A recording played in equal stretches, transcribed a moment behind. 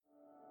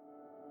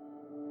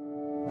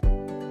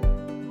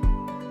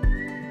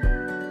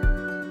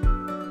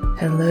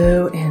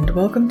Hello and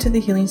welcome to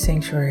the Healing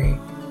Sanctuary.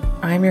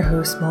 I'm your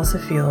host, Melissa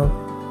Field,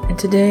 and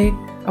today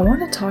I want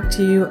to talk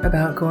to you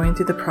about going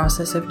through the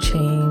process of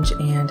change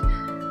and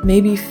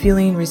maybe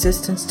feeling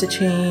resistance to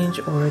change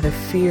or the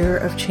fear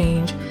of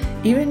change,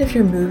 even if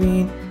you're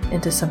moving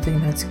into something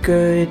that's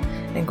good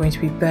and going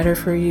to be better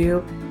for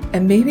you,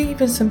 and maybe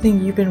even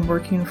something you've been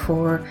working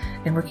for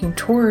and working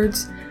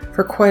towards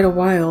for quite a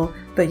while,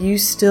 but you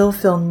still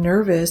feel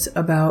nervous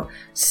about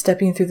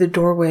stepping through the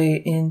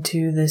doorway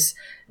into this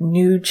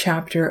new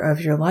chapter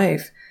of your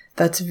life.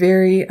 That's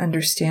very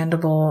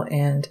understandable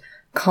and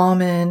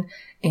common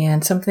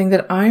and something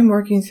that I'm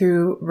working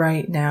through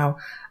right now.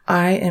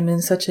 I am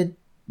in such a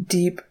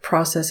deep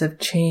process of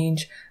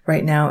change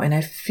right now, and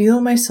I feel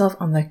myself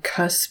on the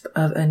cusp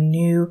of a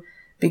new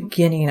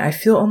beginning. I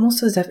feel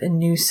almost as if a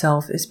new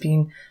self is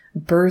being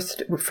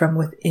birthed from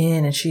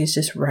within, and she is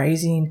just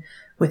rising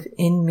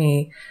within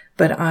me.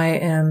 But I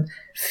am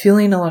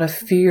feeling a lot of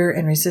fear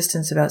and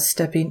resistance about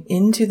stepping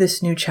into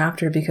this new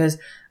chapter because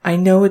I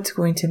know it's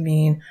going to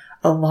mean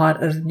a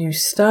lot of new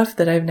stuff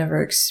that I've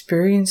never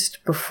experienced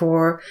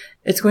before.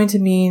 It's going to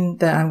mean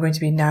that I'm going to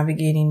be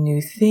navigating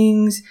new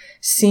things,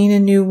 seeing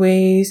in new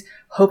ways,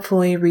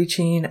 hopefully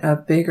reaching a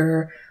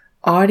bigger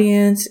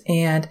audience.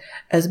 And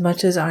as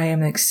much as I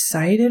am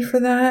excited for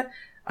that,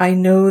 I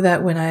know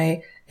that when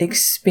I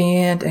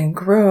expand and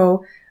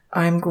grow,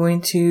 I'm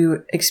going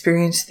to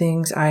experience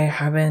things I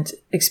haven't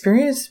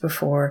experienced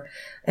before.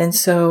 And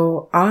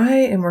so I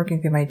am working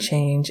through my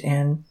change.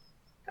 And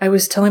I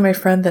was telling my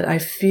friend that I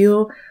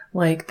feel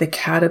like the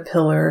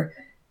caterpillar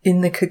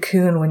in the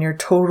cocoon when you're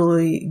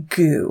totally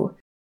goo.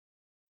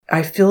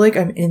 I feel like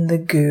I'm in the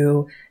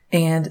goo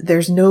and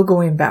there's no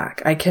going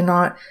back. I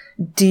cannot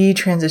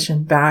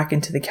de-transition back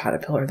into the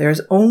caterpillar.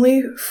 There's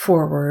only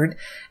forward.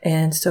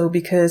 And so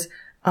because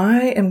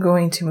I am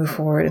going to move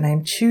forward and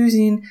I'm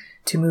choosing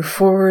to move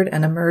forward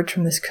and emerge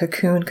from this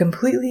cocoon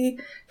completely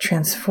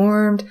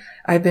transformed,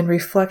 I've been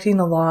reflecting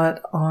a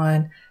lot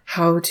on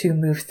how to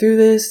move through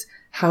this,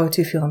 how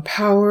to feel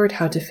empowered,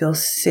 how to feel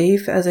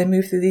safe as I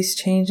move through these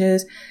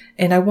changes.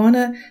 And I want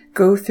to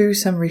go through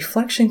some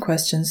reflection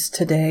questions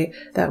today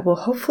that will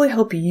hopefully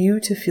help you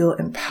to feel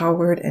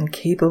empowered and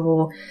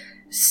capable,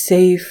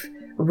 safe,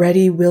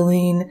 ready,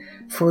 willing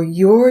for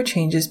your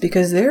changes,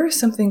 because there is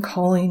something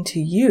calling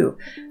to you.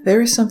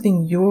 There is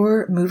something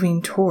you're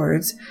moving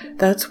towards.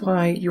 That's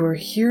why you're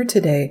here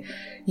today.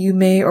 You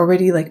may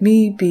already, like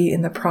me, be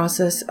in the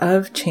process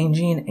of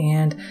changing,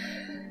 and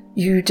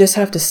you just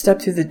have to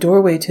step through the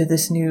doorway to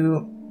this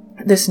new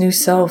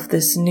self,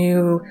 this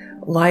new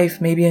life,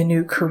 maybe a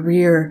new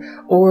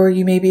career, or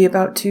you may be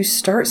about to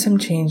start some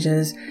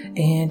changes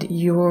and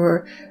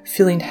you're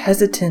feeling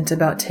hesitant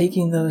about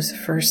taking those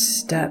first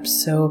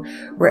steps. So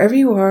wherever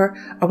you are,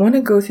 I want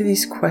to go through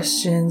these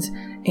questions,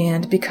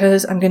 and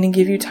because I'm going to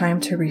give you time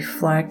to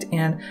reflect,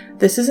 and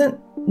this isn't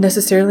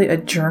necessarily a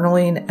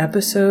journaling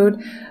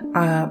episode,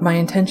 my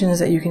intention is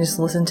that you can just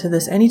listen to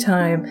this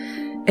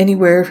anytime,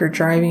 anywhere. If you're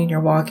driving, you're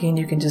walking,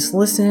 you can just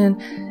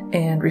listen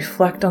and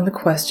reflect on the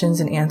questions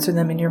and answer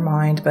them in your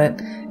mind.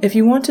 But if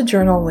you want to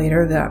journal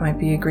later, that might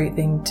be a great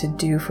thing to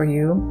do for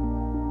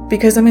you,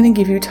 because I'm going to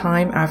give you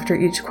time after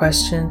each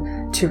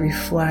question to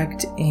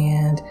reflect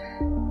and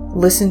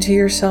listen to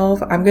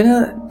yourself. I'm going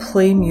to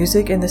play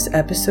music in this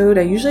episode.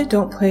 I usually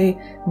don't play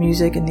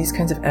music in these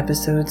kinds of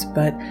episodes,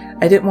 but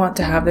I didn't want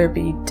to have there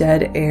be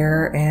dead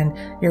air and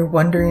you're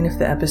wondering if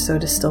the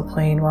episode is still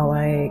playing while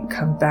I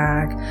come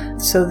back.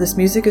 So this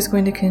music is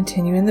going to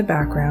continue in the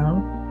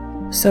background.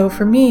 So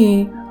for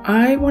me,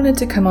 I wanted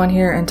to come on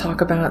here and talk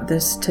about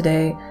this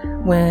today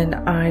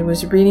when I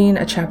was reading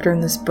a chapter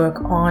in this book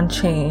on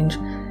change,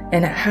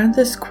 and it had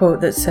this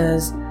quote that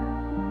says,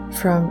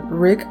 from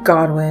Rick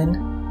Godwin,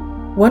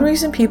 "One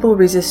reason people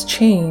resist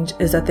change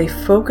is that they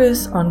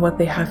focus on what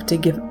they have to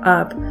give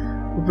up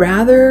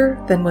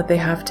rather than what they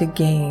have to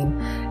gain."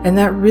 And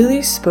that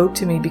really spoke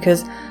to me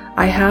because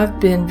I have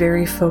been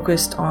very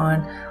focused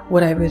on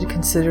what I would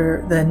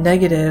consider the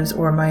negatives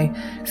or my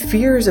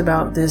fears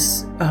about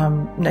this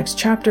next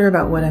chapter,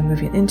 about what I'm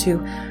moving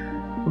into,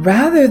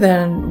 rather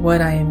than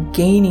what I am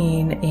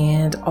gaining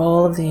and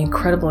all of the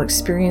incredible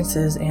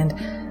experiences and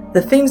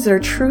the things that are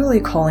truly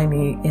calling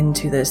me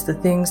into this, the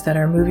things that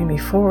are moving me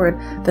forward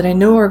that I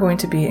know are going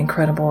to be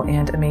incredible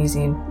and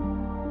amazing.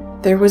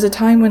 There was a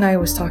time when I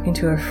was talking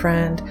to a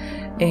friend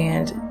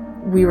and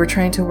we were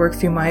trying to work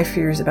through my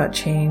fears about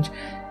change,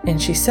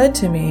 and she said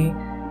to me,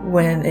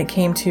 when it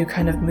came to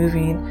kind of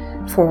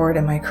moving forward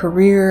in my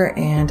career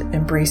and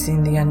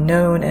embracing the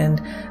unknown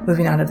and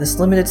moving out of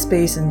this limited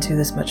space into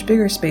this much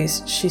bigger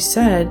space, she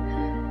said,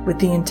 with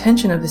the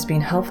intention of this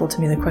being helpful to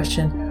me, the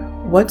question,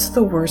 what's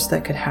the worst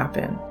that could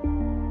happen?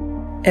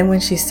 And when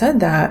she said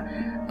that,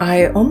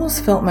 I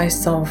almost felt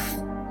myself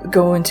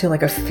go into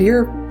like a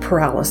fear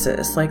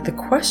paralysis. Like the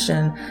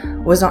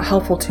question was not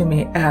helpful to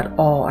me at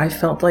all. I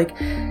felt like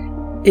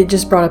it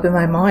just brought up in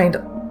my mind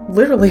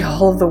literally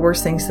all of the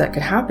worst things that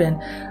could happen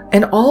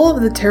and all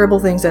of the terrible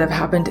things that have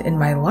happened in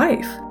my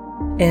life.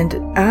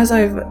 And as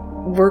I've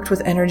worked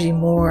with energy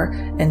more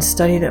and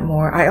studied it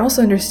more, I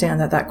also understand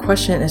that that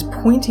question is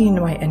pointing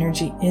my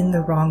energy in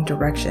the wrong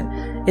direction.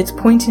 It's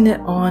pointing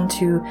it on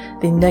to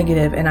the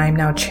negative, and I'm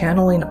now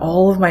channeling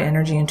all of my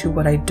energy into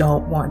what I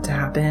don't want to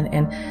happen.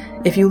 And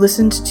if you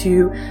listened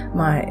to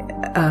my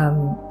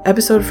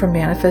episode from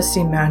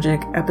Manifesting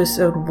Magic,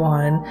 episode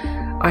 1,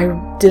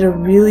 I did a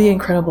really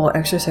incredible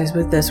exercise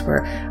with this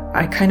where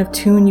I kind of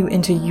tune you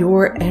into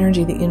your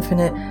energy, the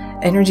infinite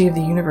energy of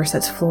the universe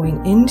that's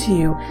flowing into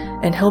you,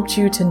 and helped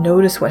you to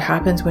notice what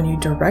happens when you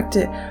direct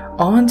it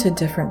onto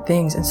different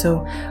things. And so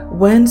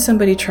when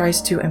somebody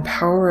tries to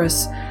empower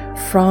us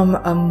from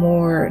a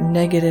more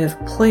negative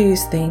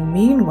place, they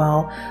mean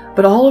well,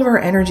 but all of our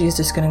energy is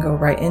just going to go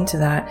right into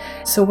that.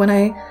 So when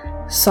I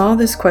saw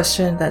this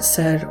question that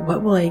said,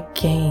 what will I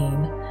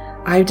gain?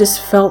 I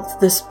just felt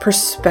this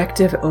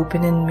perspective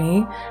open in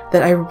me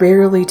that I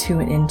rarely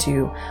tune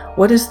into.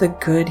 What is the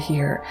good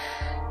here?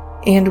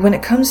 And when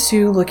it comes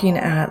to looking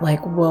at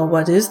like, well,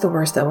 what is the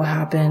worst that will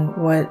happen?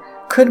 What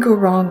could go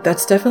wrong?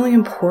 That's definitely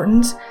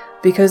important,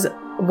 because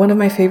one of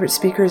my favorite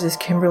speakers is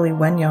Kimberly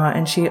Wenya,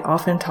 and she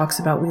often talks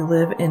about we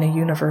live in a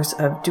universe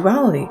of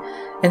duality.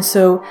 And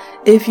so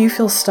if you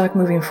feel stuck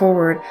moving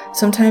forward,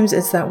 sometimes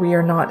it's that we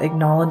are not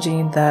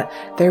acknowledging that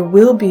there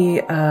will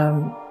be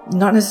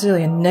not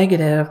necessarily a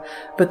negative,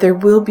 but there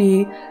will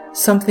be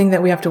something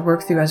that we have to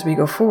work through as we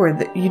go forward,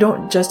 that you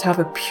don't just have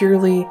a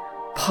purely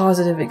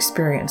positive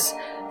experience.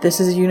 This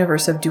is a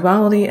universe of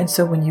duality, and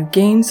so when you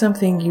gain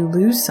something, you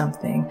lose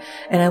something.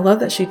 And I love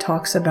that she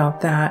talks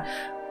about that.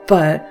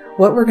 But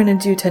what we're going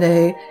to do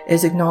today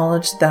is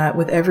acknowledge that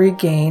with every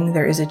gain,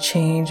 there is a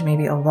change,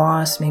 maybe a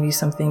loss, maybe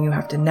something you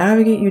have to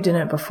navigate you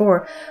didn't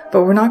before.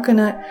 But we're not going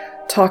to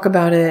talk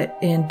about it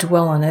and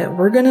dwell on it.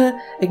 We're going to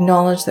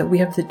acknowledge that we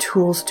have the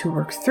tools to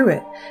work through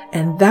it.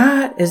 And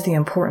that is the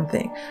important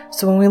thing.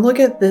 So when we look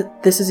at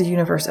this is a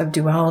universe of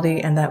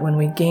duality, and that when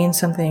we gain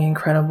something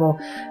incredible,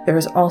 there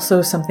is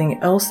also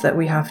something else that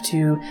we have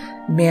to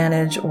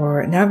manage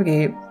or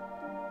navigate.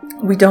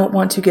 We don't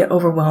want to get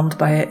overwhelmed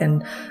by it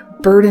and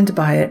burdened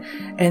by it.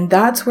 And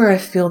that's where I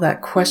feel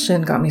that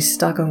question got me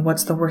stuck on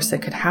what's the worst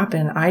that could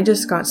happen. I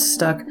just got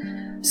stuck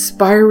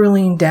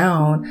spiraling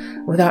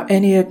down without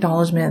any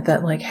acknowledgement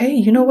that like, hey,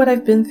 you know what?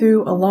 I've been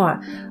through a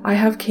lot. I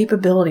have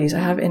capabilities. I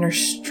have inner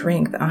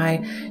strength.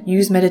 I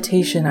use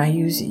meditation. I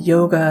use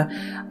yoga.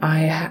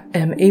 I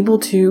am able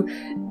to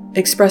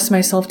express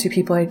myself to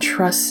people I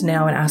trust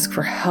now and ask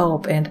for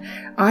help. And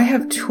I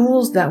have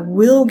tools that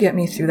will get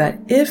me through that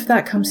if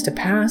that comes to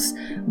pass.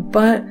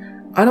 But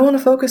I don't want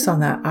to focus on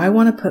that. I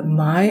want to put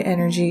my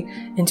energy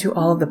into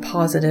all of the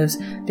positives,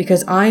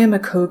 because I am a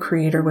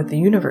co-creator with the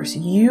universe.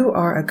 You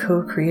are a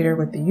co-creator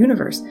with the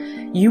universe.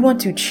 You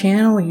want to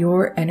channel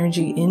your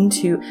energy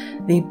into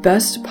the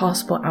best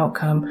possible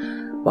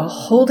outcome while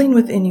holding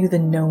within you the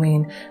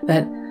knowing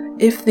that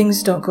if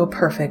things don't go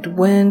perfect,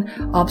 when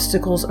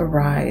obstacles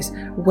arise,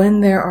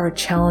 when there are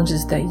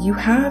challenges, that you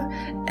have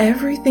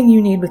everything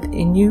you need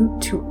within you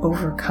to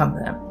overcome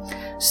them.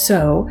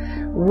 So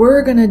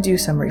we're going to do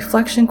some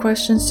reflection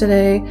questions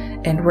today,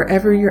 and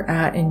wherever you're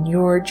at in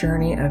your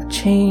journey of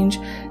change,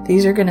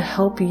 these are going to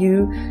help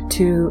you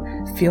to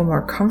feel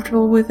more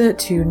comfortable with it,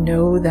 to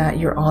know that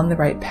you're on the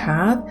right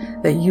path,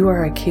 that you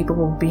are a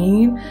capable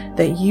being,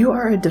 that you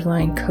are a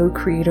divine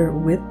co-creator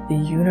with the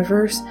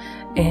universe,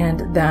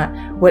 and that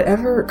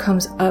whatever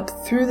comes up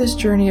through this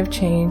journey of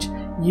change,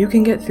 you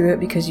can get through it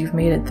because you've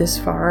made it this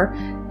far,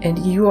 and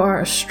you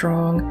are a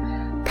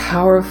strong,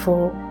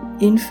 powerful,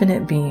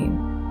 infinite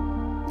being.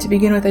 To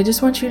begin with, I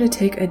just want you to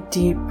take a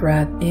deep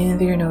breath in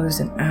through your nose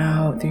and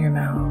out through your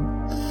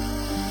mouth.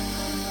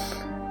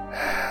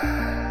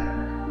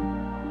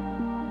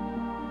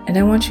 And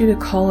I want you to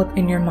call up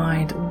in your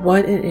mind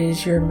what it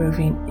is you're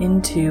moving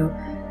into,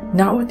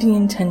 not with the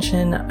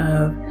intention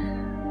of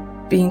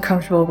being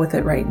comfortable with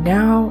it right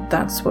now.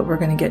 That's what we're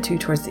going to get to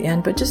towards the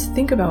end. But just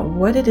think about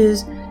what it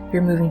is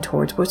you're moving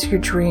towards. What's your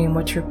dream?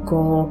 What's your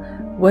goal?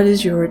 What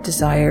is your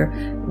desire?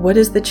 What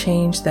is the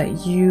change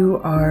that you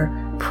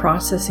are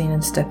processing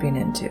and stepping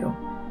into?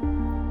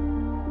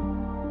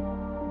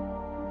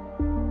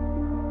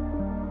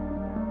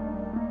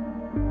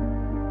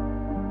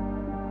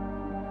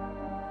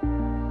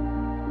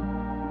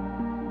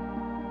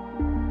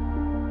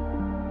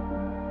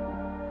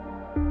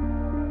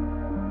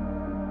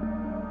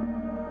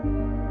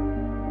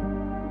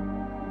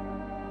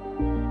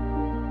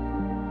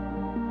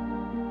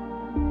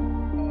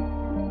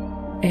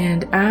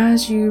 And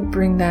as you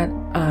bring that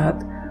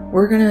up,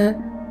 we're going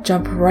to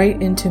jump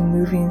right into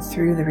moving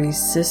through the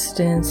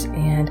resistance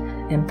and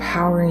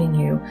empowering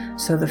you.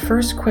 So the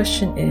first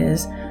question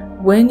is,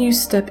 when you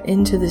step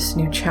into this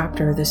new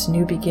chapter, this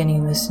new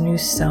beginning, this new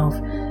self,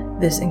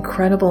 this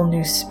incredible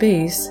new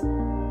space,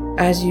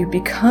 as you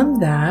become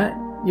that,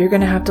 you're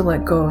going to have to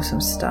let go of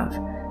some stuff.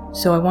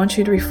 So I want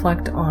you to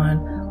reflect on,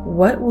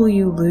 what will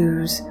you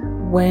lose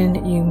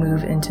when you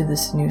move into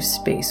this new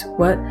space?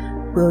 What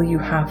will you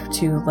have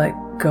to let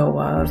go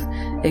of?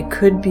 It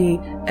could be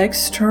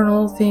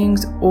external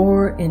things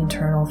or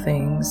internal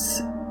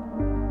things.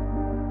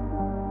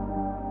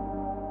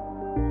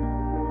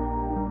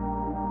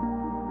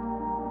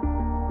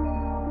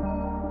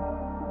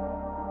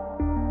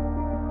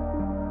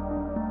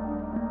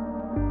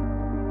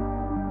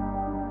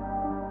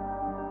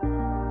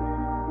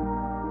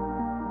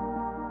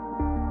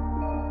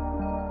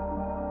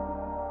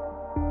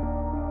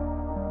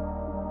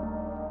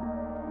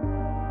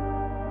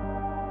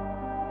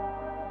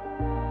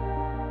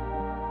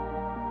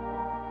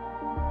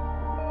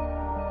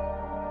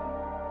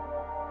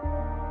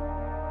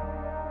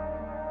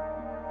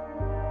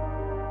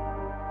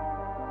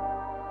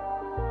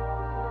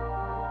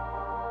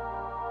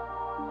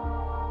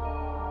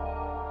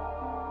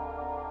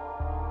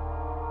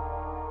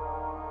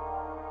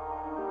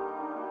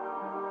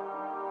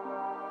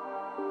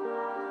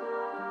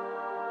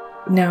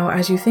 Now,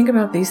 as you think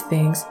about these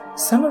things,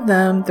 some of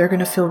them, they're going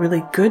to feel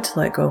really good to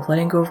let go of,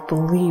 letting go of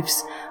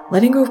beliefs,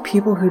 letting go of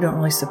people who don't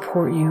really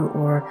support you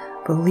or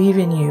believe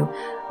in you,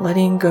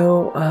 letting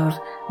go of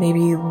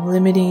maybe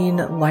limiting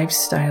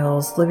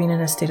lifestyles, living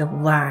in a state of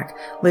lack,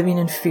 living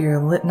in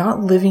fear,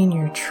 not living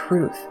your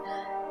truth.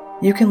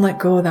 You can let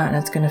go of that and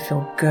it's going to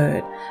feel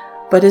good.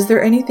 But is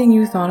there anything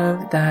you thought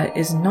of that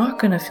is not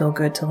going to feel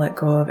good to let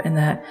go of and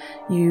that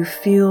you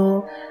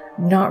feel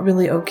not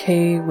really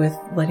okay with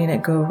letting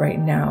it go right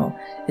now?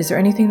 Is there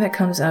anything that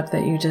comes up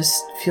that you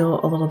just feel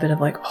a little bit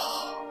of like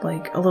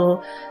a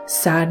little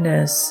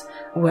sadness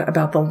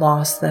about the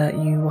loss that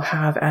you will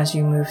have as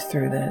you move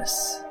through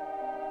this?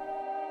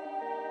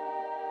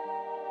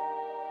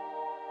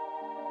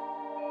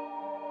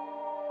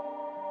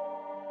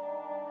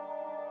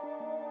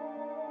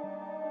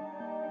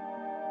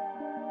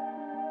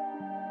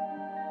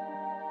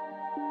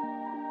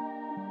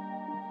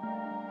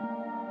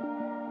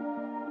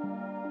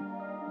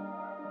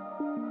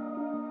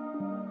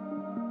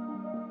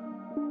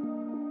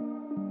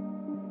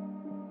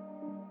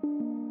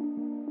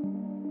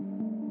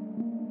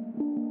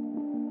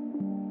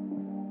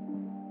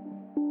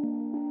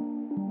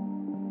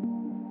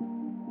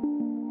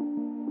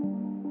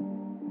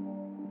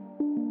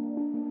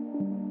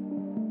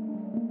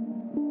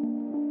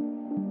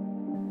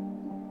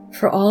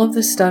 For all of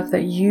the stuff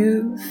that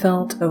you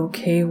felt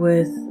okay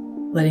with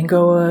letting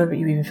go of,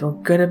 you even feel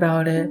good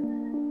about it,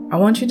 I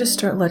want you to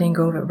start letting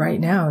go of it right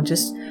now.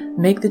 Just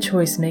make the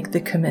choice, make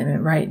the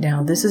commitment right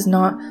now. This is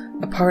not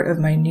a part of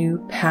my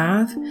new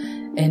path,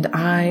 and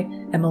I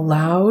am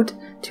allowed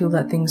to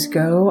let things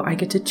go. I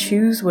get to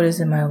choose what is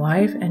in my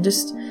life and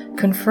just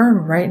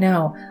confirm right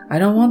now, I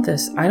don't want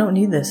this. I don't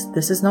need this.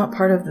 This is not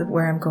part of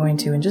where I'm going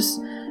to. And just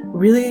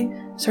really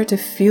start to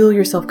feel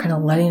yourself kind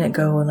of letting it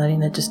go and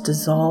letting it just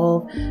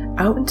dissolve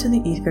out into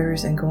the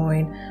ethers and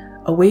going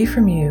away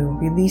from you,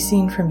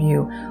 releasing from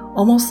you,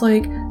 almost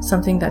like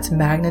something that's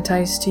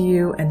magnetized to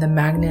you and the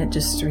magnet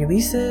just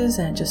releases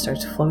and it just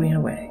starts floating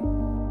away.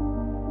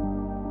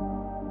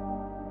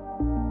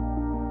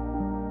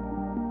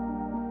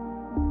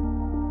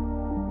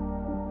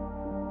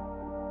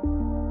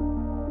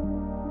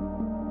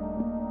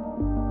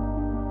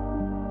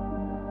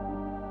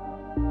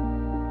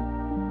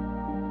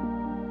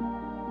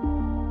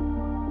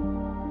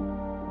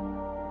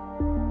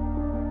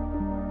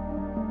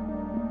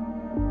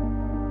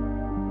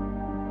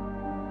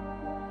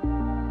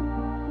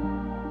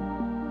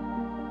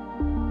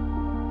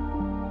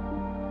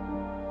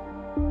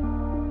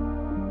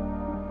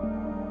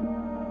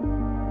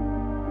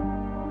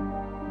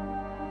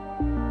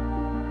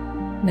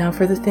 Now,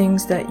 for the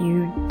things that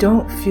you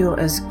don't feel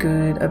as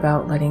good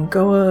about letting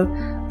go of,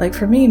 like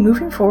for me,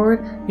 moving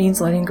forward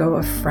means letting go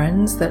of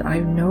friends that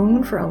I've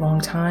known for a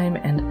long time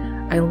and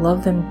I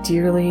love them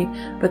dearly,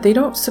 but they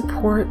don't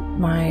support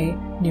my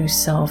new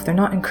self. They're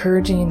not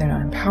encouraging, they're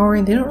not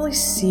empowering, they don't really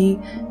see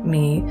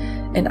me,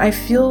 and I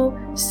feel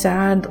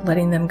sad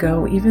letting them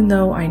go, even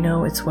though I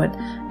know it's what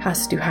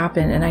has to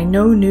happen, and I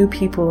know new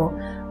people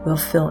will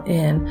fill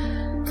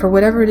in. For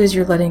whatever it is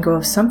you're letting go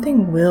of,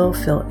 something will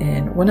fill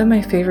in. One of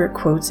my favorite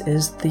quotes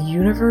is, "The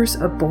universe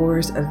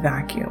abhors a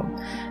vacuum."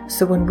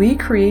 So when we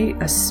create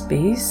a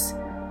space,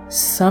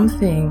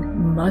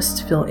 something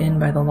must fill in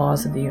by the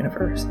laws of the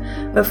universe.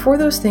 But for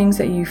those things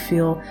that you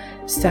feel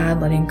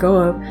sad letting go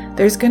of,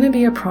 there's going to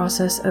be a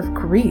process of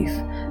grief.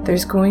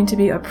 There's going to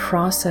be a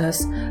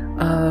process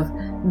of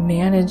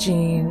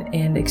managing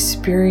and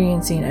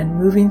experiencing and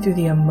moving through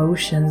the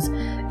emotions.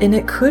 And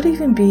it could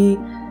even be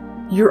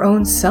your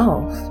own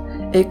self.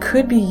 It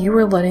could be you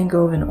are letting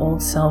go of an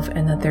old self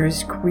and that there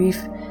is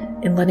grief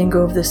in letting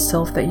go of this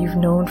self that you've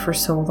known for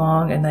so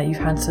long and that you've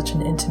had such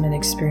an intimate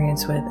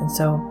experience with. And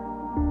so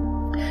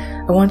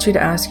I want you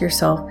to ask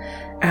yourself,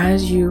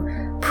 as you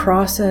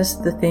process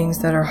the things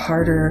that are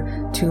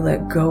harder to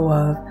let go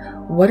of,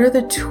 what are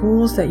the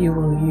tools that you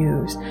will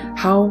use?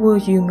 How will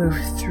you move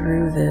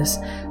through this?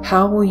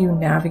 How will you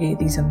navigate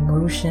these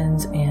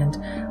emotions? And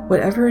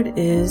whatever it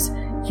is,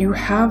 you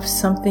have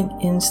something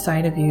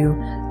inside of you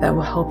that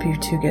will help you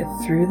to get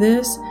through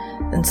this.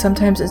 And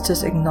sometimes it's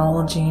just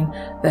acknowledging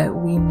that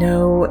we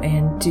know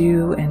and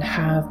do and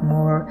have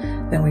more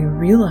than we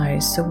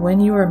realize. So when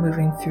you are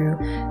moving through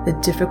the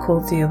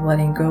difficulty of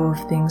letting go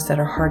of things that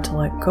are hard to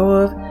let go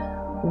of,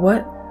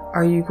 what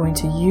are you going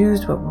to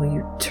use? What will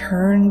you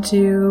turn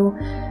to?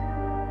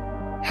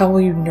 How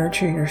will you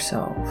nurture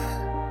yourself?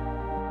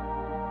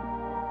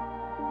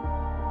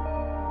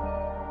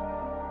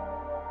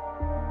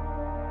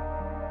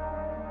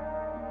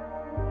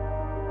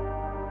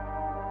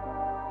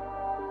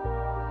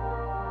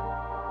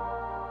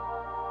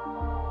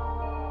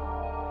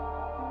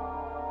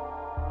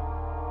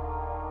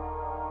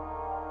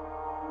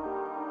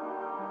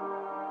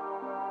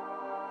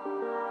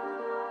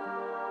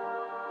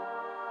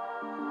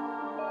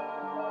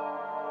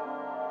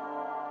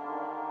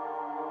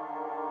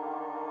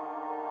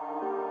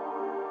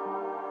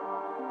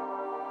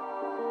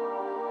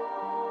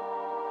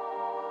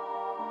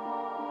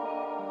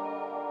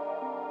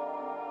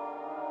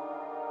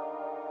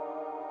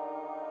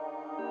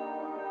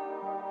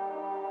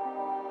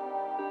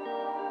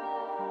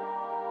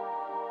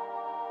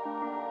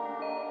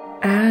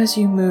 as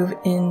you move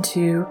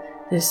into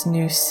this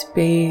new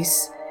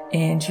space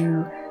and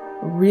you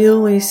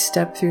really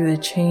step through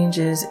the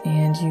changes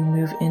and you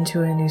move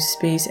into a new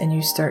space and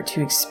you start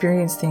to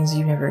experience things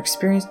you've never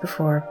experienced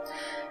before,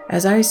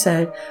 as I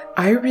said,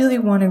 I really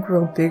want to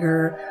grow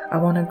bigger. I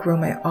want to grow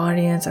my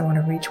audience. I want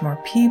to reach more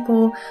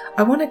people.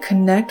 I want to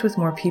connect with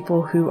more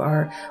people who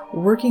are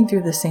working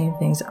through the same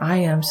things I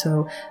am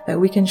so that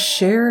we can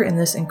share in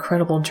this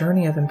incredible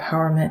journey of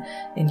empowerment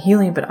and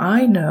healing. But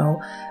I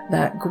know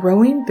that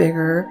growing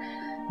bigger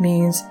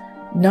means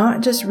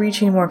not just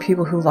reaching more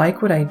people who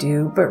like what I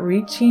do, but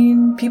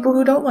reaching people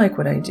who don't like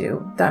what I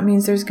do. That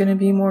means there's going to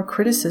be more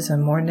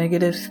criticism, more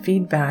negative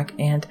feedback,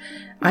 and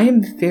I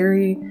am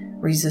very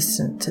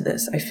resistant to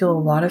this. I feel a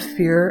lot of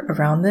fear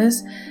around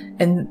this,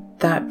 and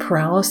that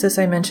paralysis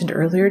I mentioned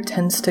earlier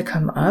tends to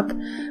come up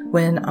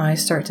when I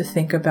start to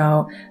think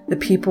about the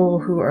people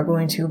who are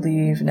going to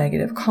leave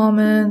negative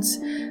comments,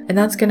 and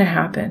that's going to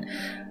happen.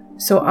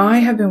 So I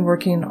have been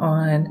working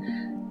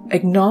on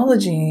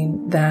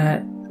acknowledging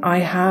that I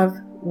have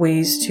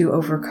ways to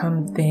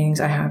overcome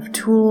things. I have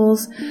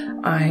tools.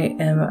 I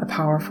am a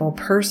powerful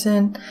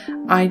person.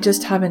 I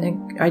just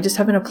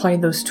haven't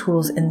applied those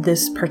tools in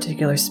this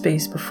particular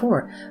space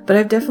before, but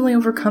I've definitely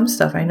overcome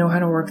stuff. I know how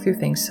to work through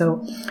things. So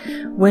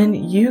when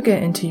you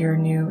get into your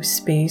new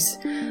space,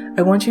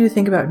 I want you to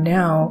think about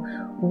now,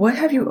 what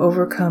have you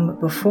overcome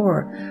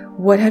before?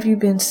 What have you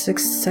been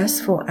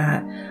successful at?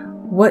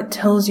 What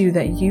tells you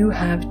that you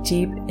have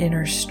deep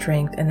inner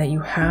strength and that you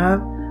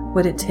have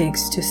what it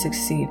takes to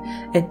succeed?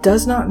 It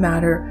does not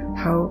matter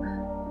how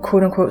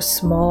quote unquote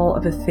small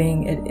of a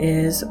thing it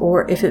is,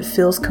 or if it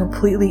feels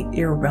completely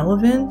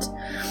irrelevant.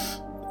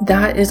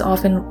 That is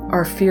often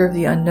our fear of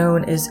the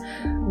unknown, is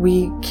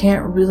we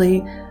can't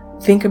really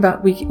think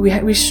about,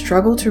 we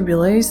struggle to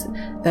realize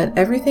that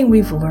everything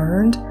we've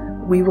learned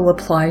we will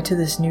apply to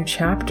this new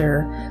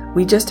chapter.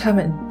 We just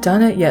haven't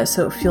done it yet,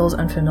 so it feels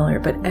unfamiliar.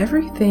 But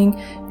everything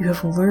you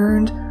have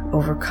learned,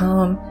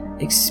 overcome,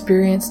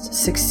 experienced,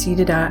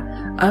 succeeded at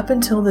up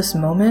until this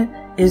moment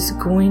is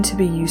going to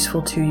be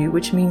useful to you,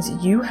 which means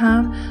you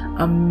have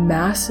a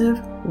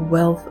massive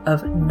wealth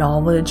of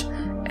knowledge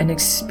and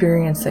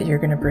experience that you're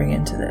going to bring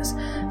into this.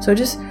 So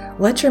just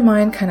let your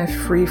mind kind of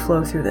free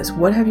flow through this.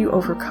 What have you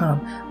overcome?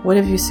 What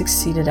have you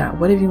succeeded at?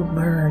 What have you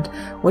learned?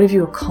 What have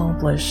you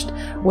accomplished?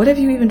 What have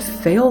you even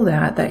failed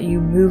at that you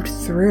moved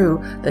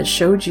through that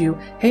showed you,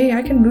 hey,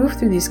 I can move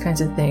through these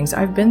kinds of things.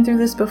 I've been through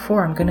this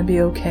before. I'm going to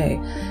be okay.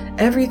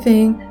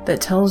 Everything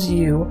that tells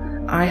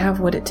you I have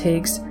what it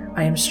takes,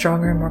 I am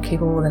stronger and more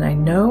capable than I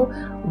know,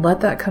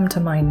 let that come to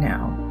mind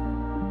now.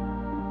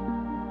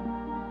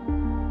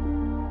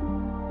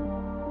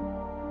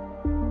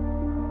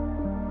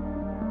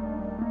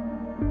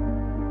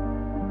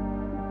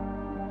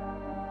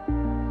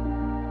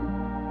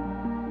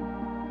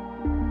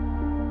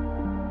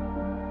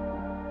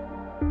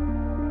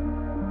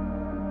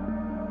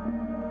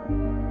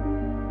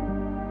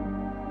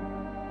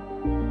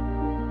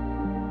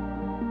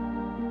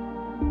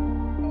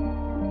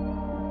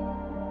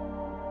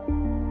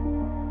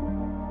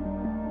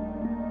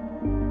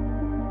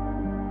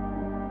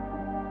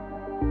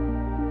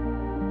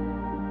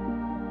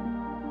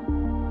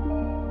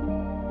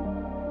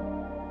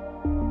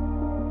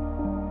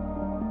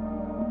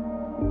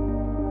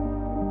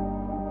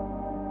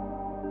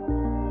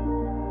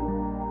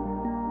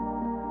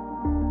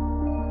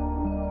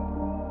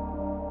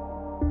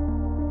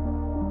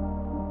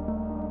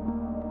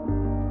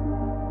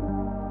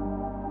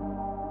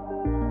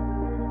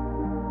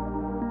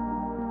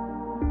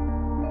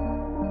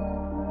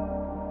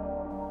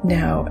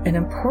 Now, an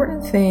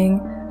important thing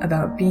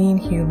about being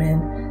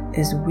human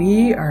is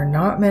we are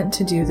not meant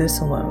to do this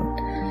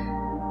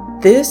alone.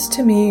 This,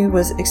 to me,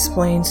 was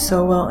explained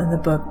so well in the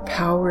book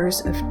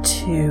Powers of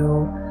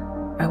Two.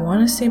 I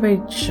want to say by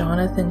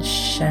Jonathan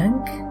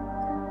Schenck.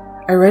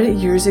 I read it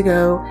years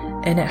ago,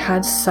 and it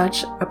had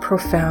such a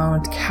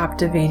profound,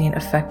 captivating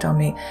effect on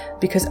me,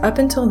 because up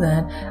until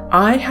then,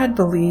 I had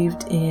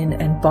believed in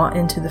and bought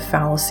into the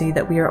fallacy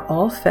that we are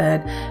all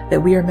fed,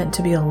 that we are meant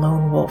to be a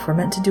lone wolf. We're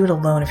meant to do it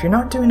alone. If you're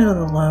not doing it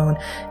alone,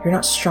 you're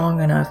not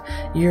strong enough.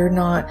 You're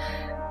not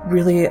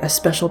really a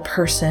special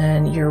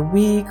person, you're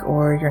weak,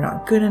 or you're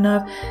not good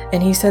enough.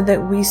 And he said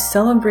that we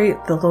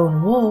celebrate the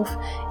lone wolf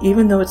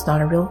even though it's not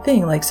a real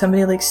thing. Like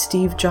somebody like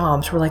Steve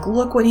Jobs, we're like,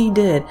 look what he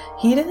did.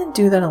 He didn't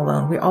do that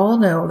alone. We all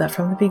know that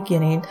from the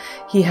beginning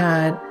he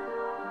had,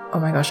 oh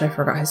my gosh, I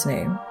forgot his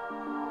name.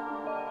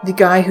 The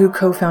guy who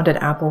co-founded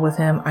Apple with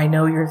him. I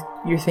know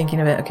you're thinking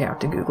of it. Okay, I have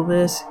to Google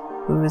this.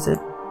 Who is it?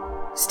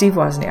 Steve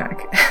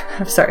Wozniak.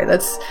 I'm sorry,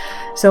 that's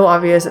so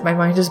obvious that my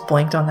mind just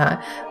blanked on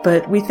that.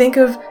 But we think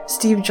of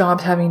Steve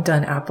Jobs having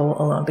done Apple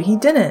alone, but he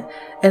didn't.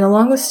 And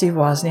along with Steve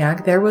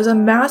Wozniak, there was a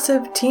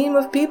massive team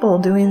of people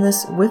doing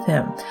this with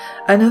him.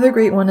 Another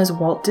great one is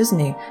Walt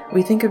Disney.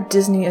 We think of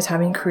Disney as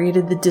having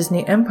created the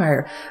Disney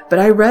empire, but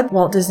I read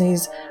Walt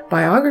Disney's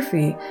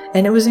biography,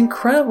 and it was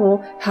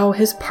incredible how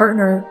his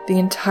partner the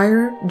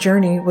entire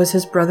journey was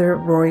his brother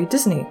Roy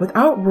Disney.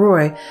 Without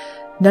Roy,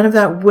 none of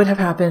that would have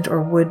happened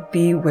or would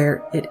be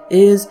where it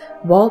is.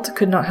 Walt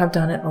could not have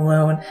done it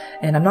alone.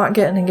 And I'm not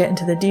going to get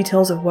into the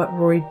details of what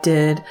Roy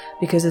did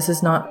because this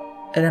is not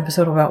an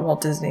episode about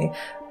Walt Disney.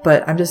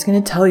 But I'm just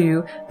going to tell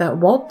you that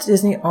Walt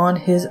Disney on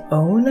his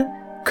own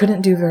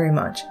couldn't do very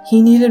much.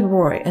 He needed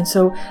Roy. And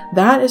so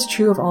that is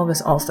true of all of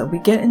us also. We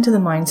get into the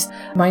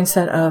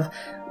mindset of,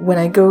 when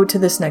I go to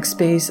this next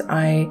space,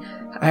 I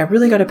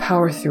really got to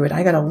power through it.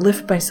 I got to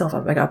lift myself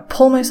up. I got to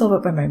pull myself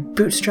up by my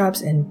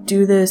bootstraps and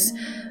do this.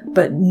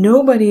 But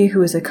nobody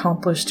who has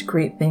accomplished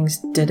great things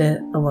did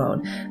it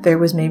alone. There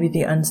was maybe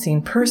the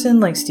unseen person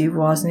like Steve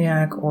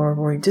Wozniak or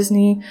Roy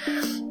Disney,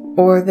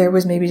 or there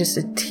was maybe just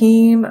a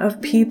team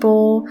of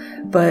people,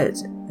 but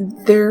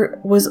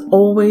there was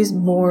always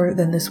more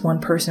than this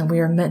one person. We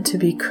are meant to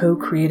be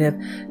co-creative,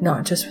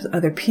 not just with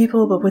other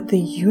people, but with the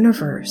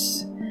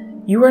universe.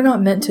 You are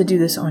not meant to do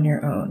this on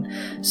your own.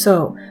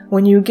 So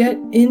when you get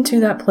into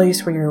that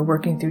place where you're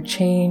working through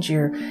change,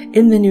 you're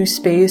in the new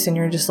space and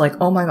you're just like,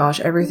 oh my gosh,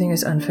 everything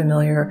is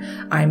unfamiliar.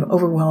 I'm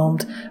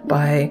overwhelmed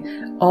by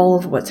all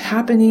of what's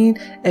happening.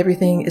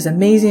 Everything is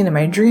amazing and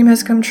my dream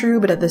has come true.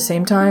 But at the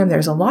same time,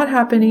 there's a lot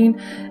happening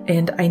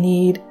and I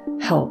need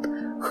help.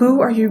 Who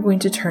are you going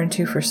to turn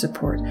to for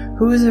support?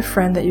 Who is a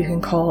friend that you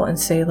can call and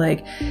say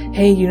like,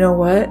 hey, you know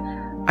what?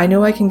 I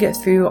know I can get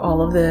through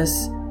all of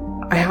this.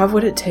 I have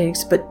what it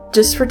takes, but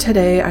just for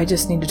today, I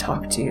just need to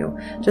talk to you.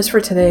 Just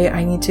for today,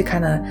 I need to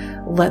kind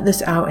of let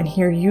this out and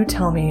hear you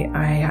tell me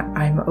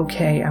I'm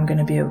okay. I'm going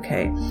to be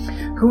okay.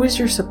 Who is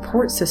your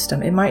support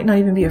system? It might not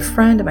even be a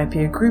friend. It might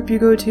be a group you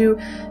go to.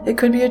 It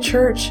could be a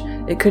church.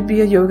 It could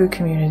be a yoga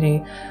community.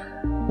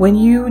 When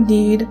you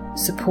need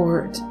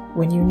support,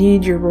 when you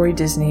need your Roy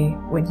Disney,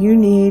 when you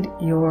need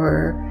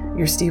your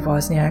Steve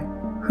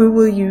Wozniak, who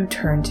will you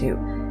turn to?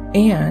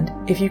 And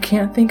if you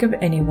can't think of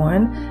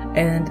anyone,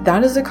 and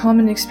that is a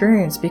common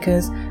experience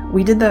because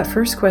we did that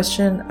first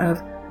question of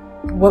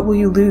what will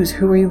you lose?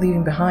 Who are you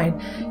leaving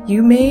behind?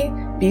 You may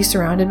be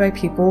surrounded by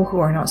people who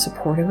are not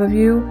supportive of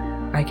you.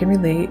 I can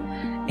relate.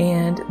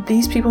 And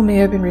these people may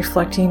have been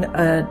reflecting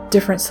a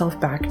different self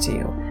back to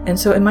you. And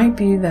so it might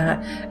be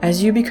that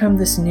as you become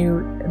this new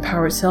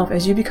empowered self,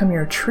 as you become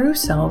your true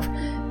self,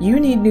 you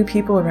need new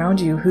people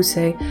around you who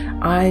say,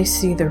 I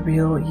see the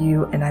real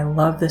you and I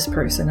love this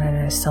person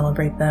and I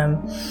celebrate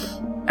them.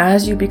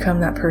 As you become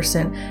that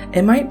person,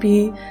 it might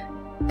be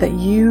that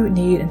you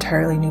need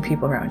entirely new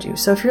people around you.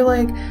 So if you're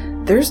like,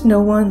 there's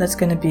no one that's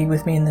going to be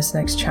with me in this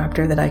next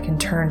chapter that I can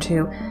turn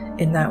to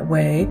in that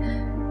way,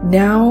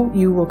 now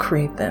you will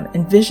create them.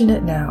 Envision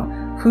it now.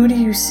 Who do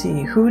you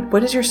see?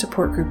 What does your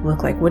support group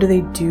look like? What do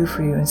they do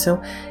for you? And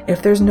so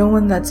if there's no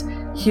one that's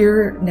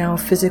here now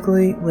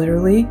physically,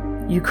 literally,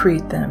 you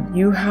create them.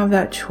 You have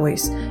that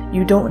choice.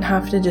 You don't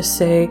have to just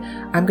say,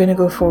 I'm going to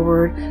go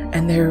forward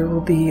and there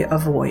will be a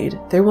void.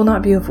 There will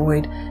not be a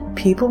void.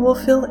 People will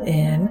fill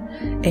in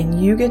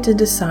and you get to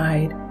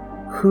decide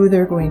who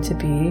they're going to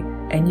be,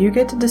 and you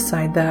get to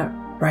decide that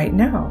right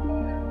now.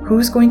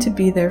 Who's going to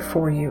be there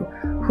for you?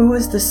 Who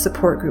is this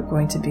support group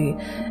going to be?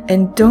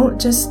 And don't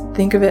just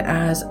think of it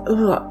as,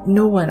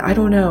 no one, I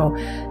don't know.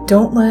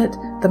 Don't let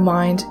the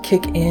mind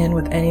kick in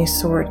with any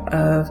sort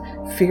of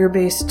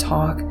fear-based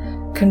talk.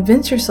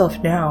 Convince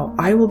yourself now,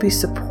 I will be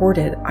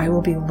supported, I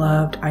will be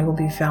loved, I will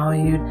be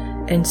valued,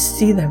 and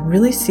see them,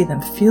 really see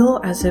them. Feel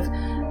as if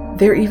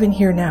they're even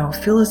here now.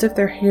 Feel as if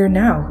they're here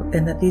now,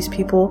 and that these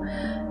people,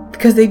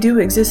 because they do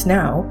exist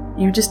now,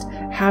 you just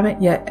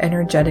haven't yet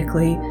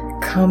energetically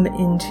come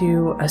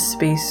into a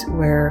space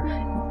where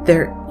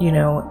they're,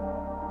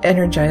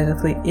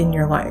 energetically in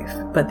your life,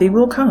 but they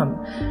will come.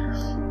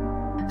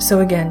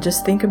 So again,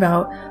 just think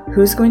about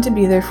who's going to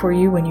be there for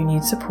you when you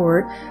need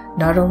support.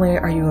 Not only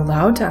are you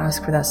allowed to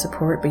ask for that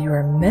support, but you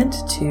are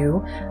meant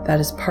to. That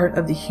is part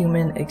of the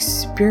human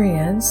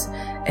experience.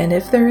 And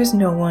if there is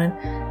no one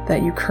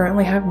that you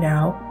currently have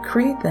now,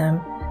 create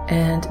them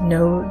and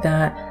know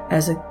that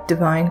as a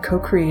divine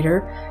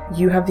co-creator,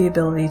 you have the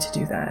ability to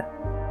do that.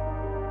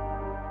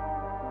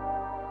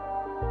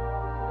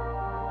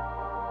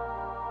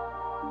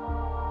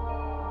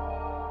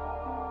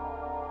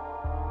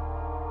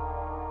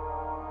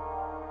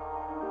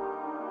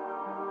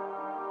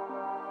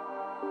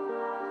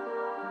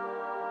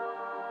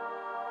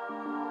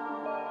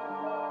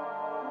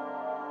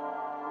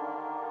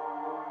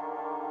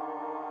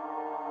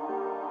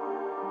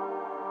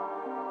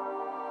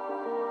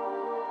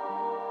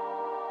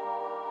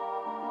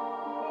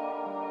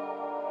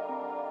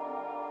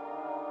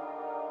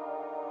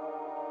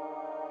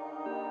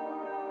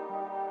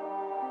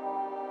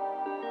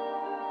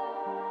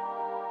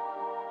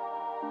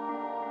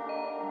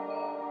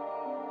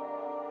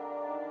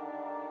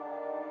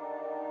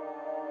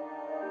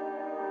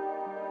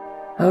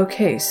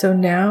 Okay, so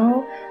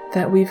now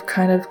that we've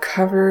kind of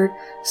covered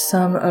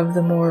some of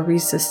the more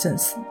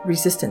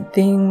resistant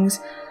things,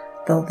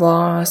 the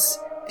loss,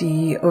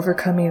 the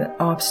overcoming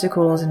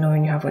obstacles and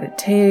knowing you have what it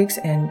takes,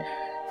 and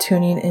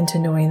tuning into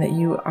knowing that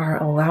you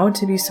are allowed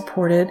to be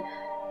supported,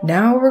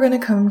 now we're going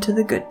to come to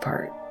the good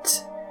part,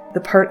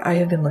 the part I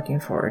have been looking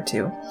forward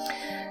to.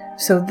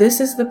 So this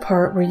is the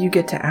part where you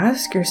get to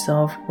ask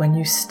yourself, when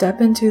you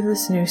step into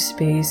this new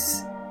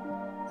space,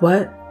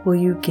 what will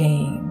you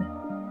gain?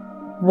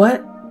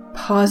 What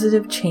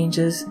positive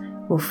changes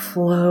will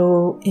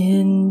flow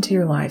into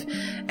your life?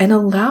 And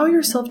allow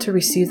yourself to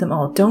receive them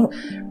all.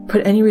 Don't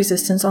put any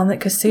resistance on that,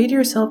 because say to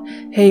yourself,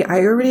 hey, I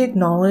already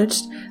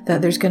acknowledged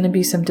that there's going to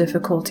be some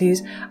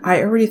difficulties.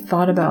 I already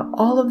thought about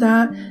all of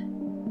that.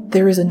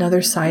 There is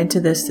another side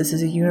to this. This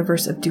is a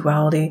universe of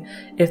duality.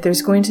 If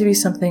there's going to be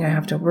something I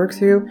have to work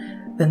through,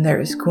 then there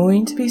is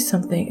going to be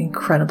something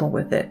incredible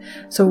with it.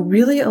 So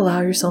really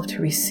allow yourself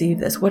to receive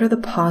this. What are the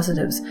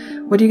positives?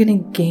 What are you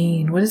going to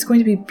gain? What is going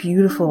to be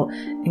beautiful,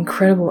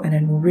 incredible, and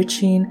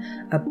enriching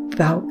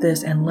about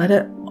this? And let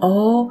it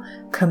all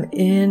come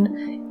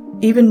in,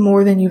 even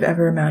more than you've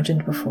ever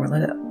imagined before.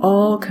 Let it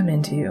all come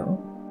into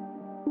you.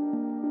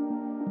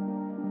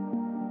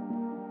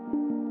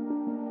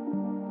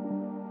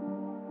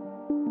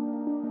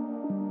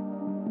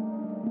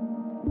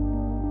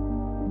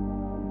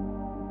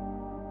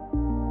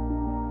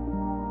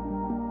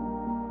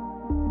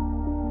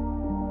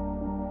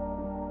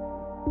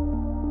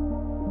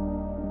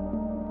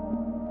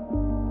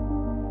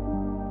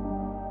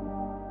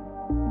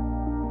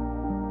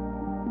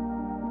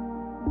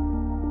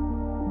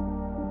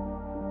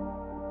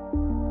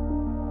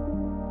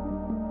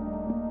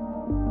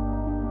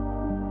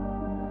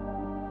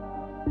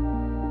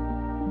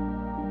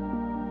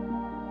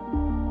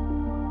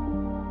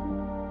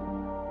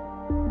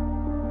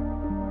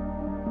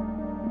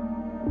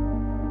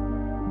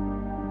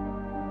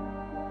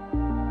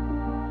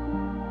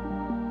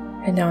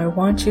 And now I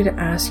want you to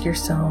ask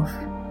yourself,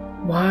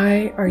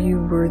 why are you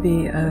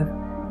worthy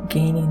of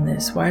gaining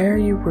this? Why are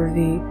you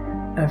worthy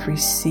of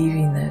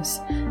receiving this?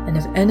 And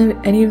if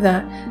any of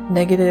that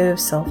negative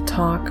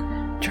self-talk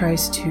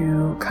tries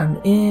to come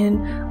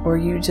in, or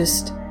you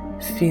just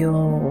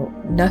feel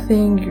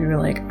nothing, you're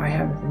like, I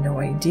have no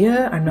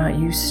idea, I'm not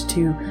used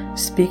to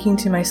speaking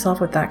to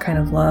myself with that kind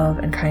of love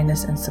and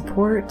kindness and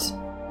support,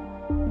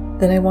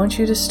 then I want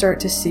you to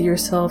start to see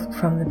yourself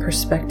from the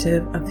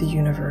perspective of the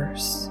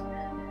universe.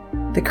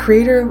 The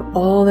creator of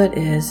all that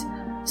is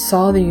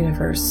saw the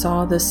universe,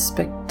 saw this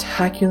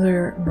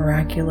spectacular,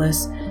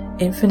 miraculous,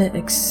 infinite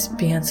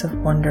expanse of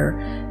wonder,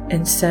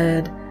 and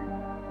said,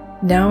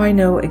 now I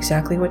know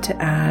exactly what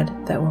to add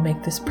that will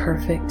make this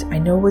perfect. I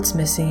know what's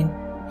missing,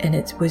 and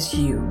it was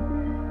you.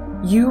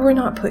 You were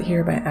not put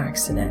here by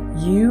accident.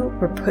 You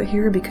were put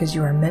here because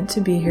you are meant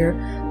to be here,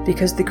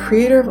 because the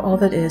creator of all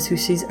that is, who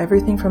sees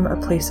everything from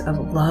a place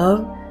of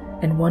love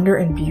and wonder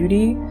and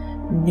beauty,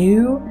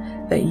 knew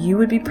that you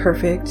would be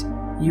perfect,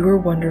 you are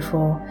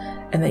wonderful,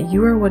 and that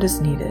you are what is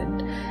needed.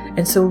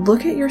 And so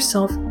look at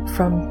yourself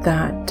from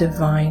that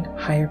divine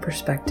higher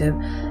perspective,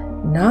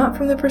 not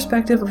from the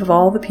perspective of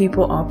all the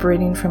people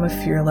operating from a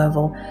fear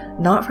level,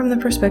 not from the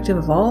perspective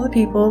of all the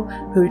people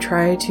who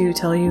try to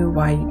tell you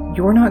why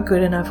you're not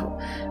good enough,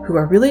 who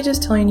are really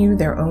just telling you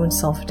their own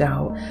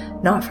self-doubt.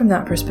 Not from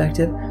that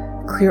perspective.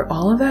 Clear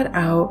all of that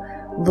out.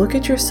 Look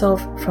at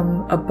yourself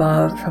from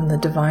above, from the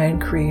divine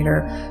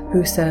creator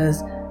who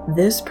says,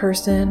 this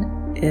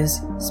person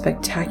is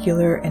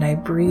spectacular, and I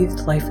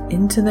breathed life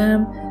into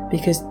them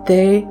because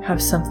they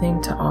have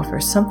something to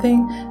offer,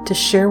 something to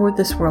share with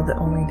this world that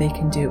only they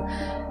can do.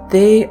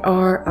 They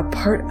are a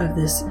part of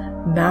this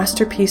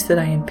masterpiece that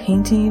I am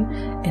painting,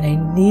 and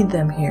I need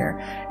them here.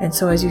 And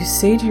so as you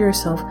say to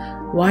yourself,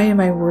 why am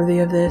I worthy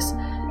of this?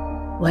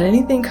 Let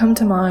anything come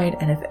to mind,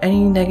 and if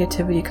any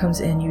negativity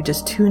comes in, you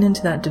just tune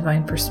into that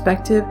divine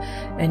perspective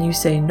and you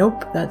say,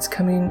 nope, that's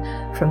coming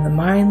from the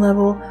mind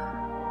level.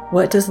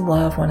 What does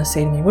love want to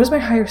say to me? What does my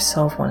higher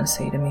self want to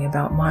say to me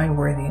about my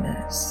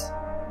worthiness?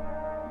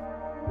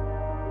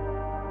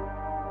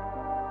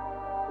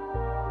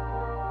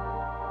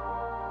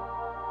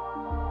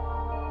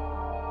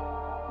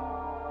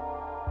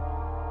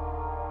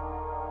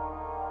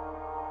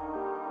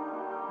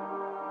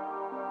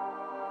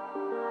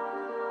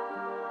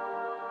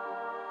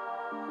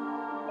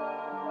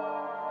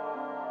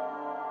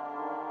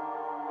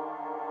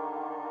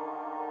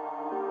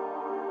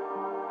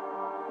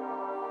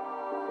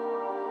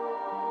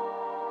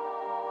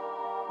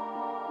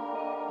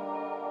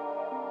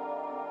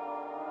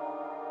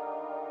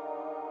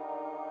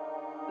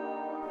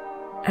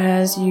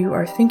 As you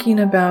are thinking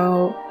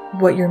about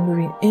what you're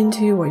moving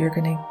into, what you're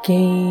going to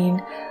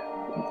gain,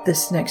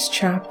 this next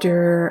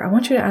chapter, I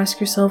want you to ask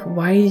yourself,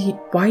 why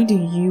do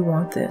you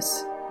want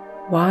this?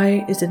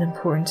 Why is it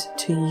important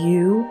to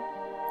you?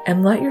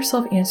 And let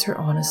yourself answer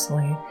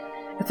honestly.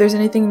 If there's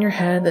anything in your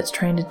head that's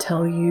trying to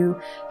tell you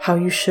how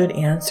you should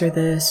answer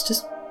this,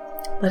 just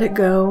let it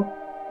go.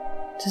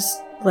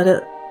 Just let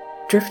it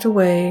drift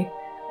away,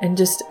 and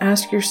just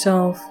ask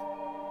yourself,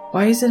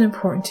 why is it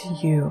important to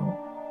you?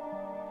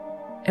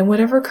 And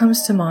whatever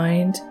comes to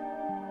mind,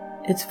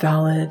 it's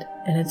valid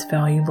and it's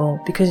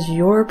valuable, because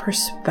your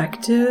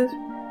perspective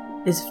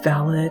is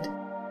valid.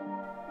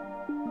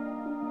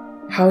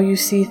 How you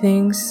see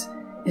things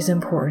is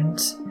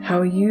important.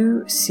 How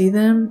you see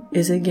them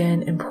is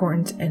again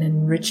important and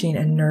enriching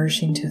and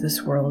nourishing to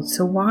this world.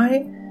 So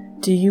why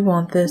do you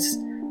want this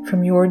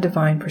from your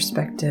divine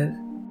perspective?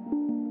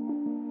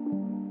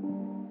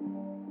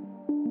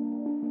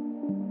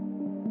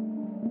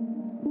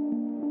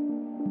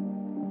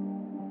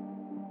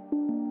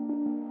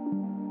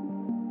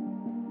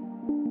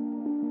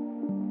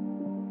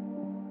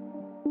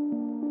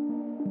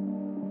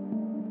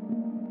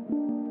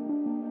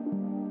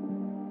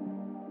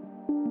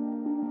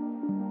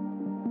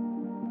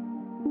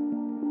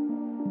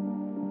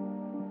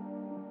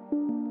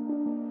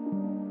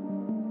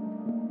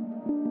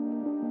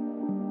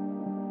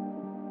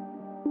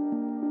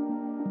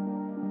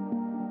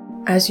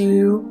 As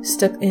you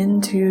step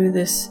into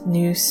this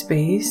new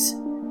space,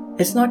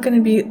 it's not going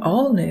to be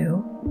all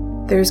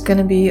new. There's going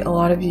to be a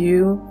lot of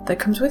you that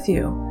comes with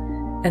you.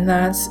 And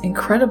that's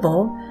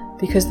incredible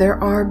because there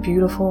are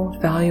beautiful,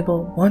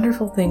 valuable,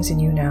 wonderful things in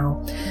you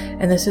now.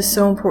 And this is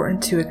so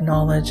important to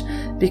acknowledge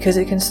because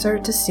it can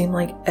start to seem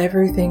like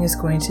everything is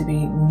going to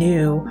be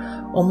new,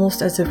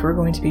 almost as if we're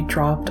going to be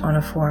dropped on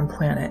a foreign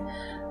planet.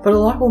 But a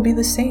lot will be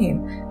the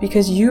same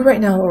because you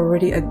right now are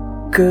already a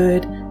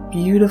good,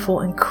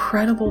 beautiful,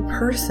 incredible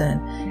person,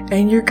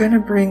 and you're going to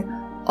bring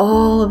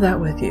all of that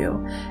with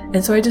you.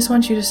 And so I just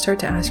want you to start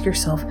to ask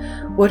yourself,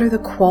 what are the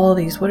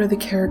qualities, what are the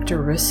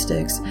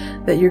characteristics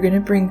that you're going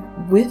to bring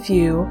with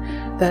you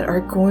that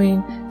are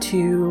going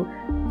to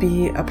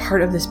be a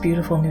part of this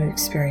beautiful new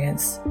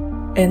experience?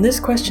 And this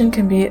question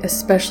can be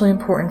especially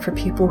important for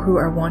people who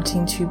are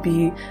wanting to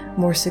be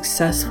more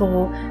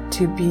successful,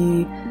 to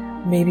be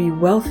maybe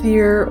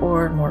wealthier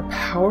or more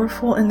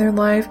powerful in their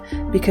life,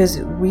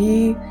 because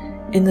we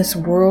in this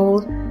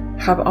world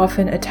have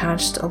often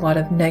attached a lot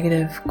of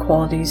negative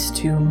qualities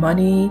to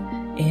money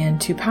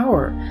and to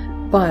power.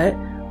 But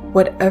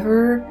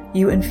whatever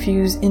you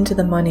infuse into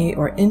the money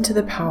or into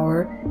the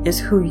power is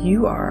who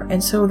you are.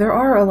 And so there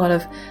are a lot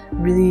of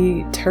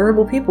really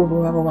terrible people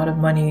who have a lot of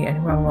money and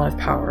who have a lot of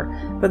power.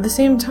 But at the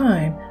same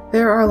time,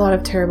 there are a lot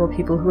of terrible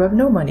people who have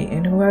no money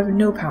and who have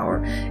no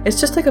power. It's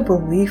just like a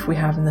belief we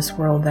have in this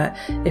world that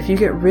if you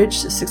get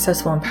rich,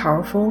 successful, and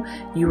powerful,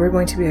 you are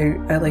going to be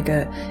like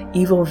a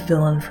evil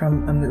villain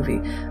from a movie.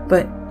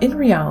 But in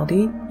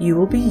reality, you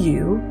will be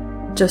you,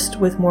 just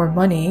with more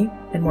money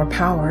and more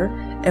power.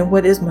 And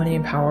what is money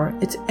and power?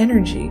 It's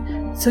energy.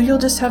 So you'll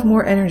just have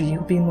more energy,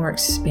 you'll be more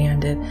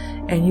expanded,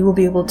 and you will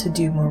be able to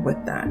do more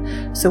with that.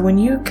 So when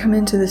you come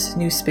into this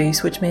new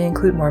space, which may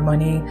include more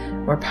money,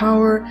 more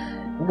power,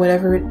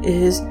 whatever it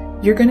is,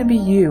 you're going to be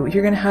you.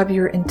 You're going to have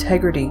your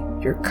integrity,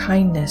 your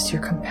kindness,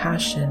 your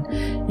compassion.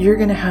 You're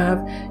going to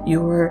have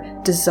your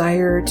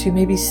desire to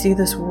maybe see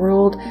this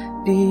world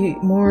be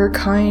more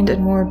kind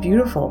and more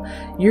beautiful.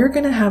 You're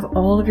going to have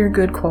all of your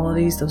good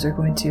qualities. Those are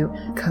going to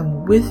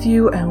come with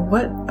you. And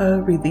what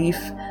a relief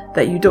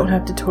that you don't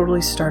have to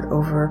totally start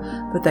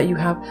over, but that you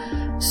have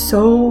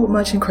so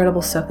much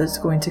incredible stuff that's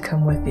going to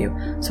come with you.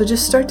 So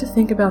just start to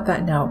think about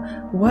that now.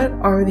 What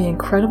are the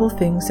incredible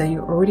things that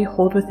you already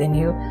hold within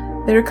you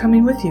that are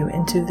coming with you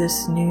into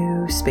this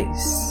new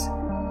space?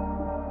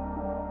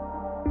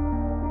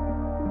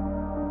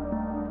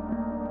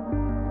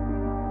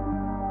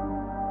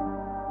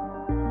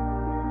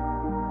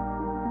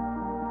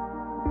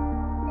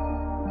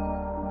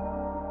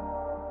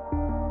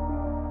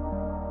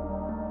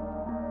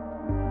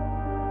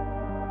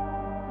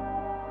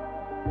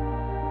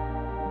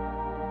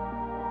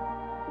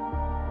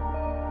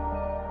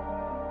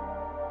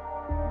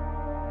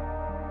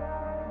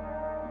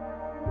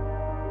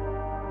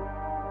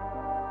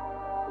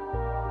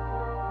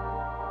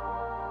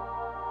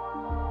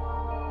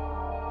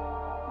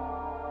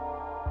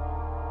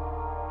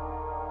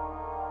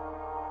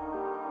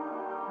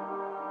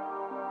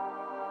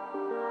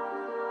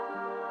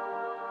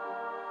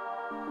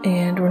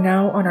 And we're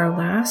now on our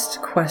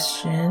last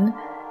question,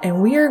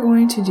 and we are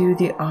going to do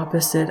the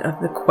opposite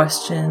of the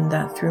question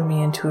that threw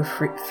me into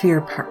a fear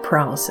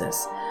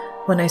paralysis.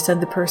 When I said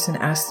the person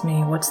asked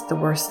me what's the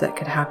worst that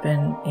could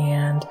happen,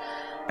 and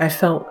I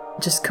felt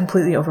just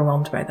completely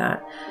overwhelmed by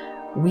that.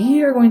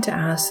 We are going to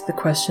ask the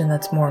question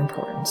that's more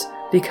important,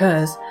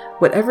 because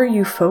whatever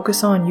you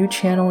focus on, you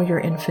channel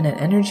your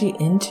infinite energy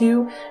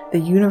into. The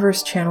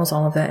universe channels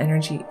all of that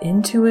energy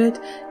into it.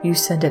 You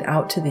send it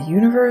out to the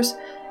universe,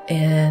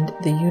 and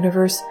the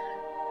universe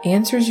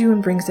answers you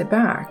and brings it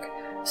back.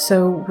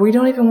 So we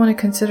don't even want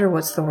to consider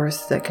what's the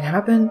worst that can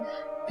happen,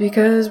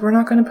 because we're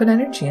not going to put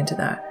energy into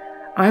that.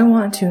 I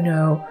want to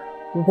know,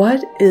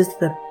 what is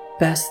the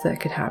best that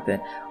could happen?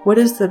 What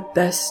is the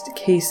best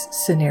case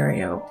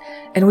scenario?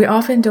 And we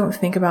often don't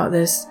think about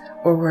this,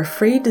 or we're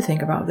afraid to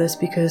think about this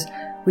because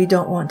we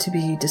don't want to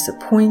be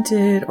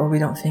disappointed, or we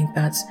don't think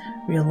that's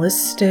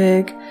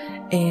realistic.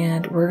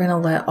 And we're going to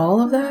let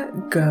all of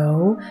that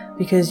go,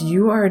 because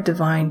you are a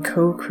divine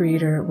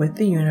co-creator with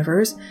the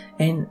universe.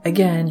 And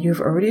again,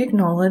 you've already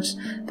acknowledged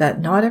that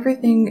not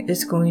everything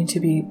is going to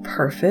be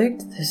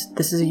perfect.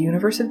 This is a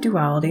universe of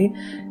duality.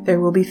 There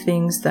will be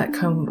things that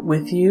come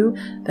with you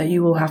that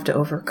you will have to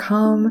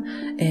overcome,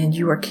 and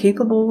you are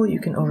capable,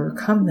 you can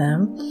overcome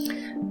them.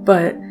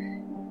 But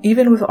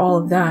even with all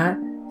of that,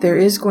 there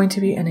is going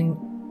to be an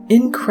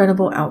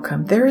incredible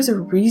outcome. There is a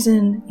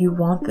reason you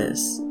want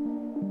this.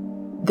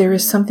 There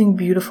is something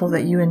beautiful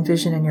that you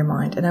envision in your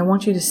mind, and I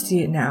want you to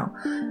see it now.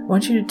 I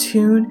want you to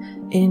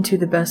tune into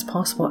the best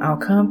possible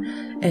outcome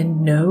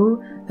and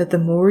know that the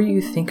more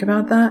you think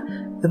about that,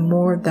 the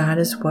more that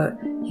is what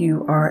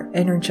you are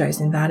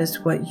energizing. That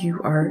is what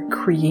you are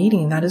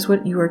creating. That is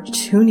what you are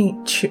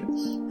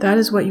that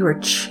is what you are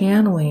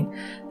channeling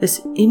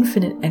this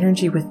infinite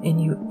energy within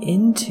you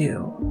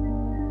into.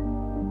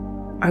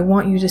 I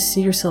want you to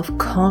see yourself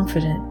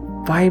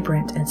confident,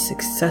 vibrant, and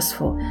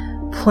successful.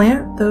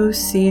 Plant those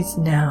seeds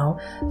now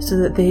so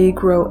that they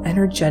grow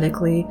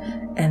energetically,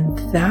 and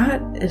that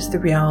is the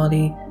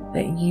reality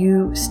that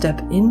you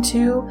step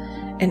into.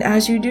 And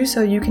as you do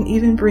so, you can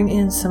even bring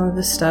in some of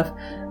the stuff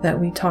that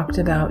we talked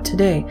about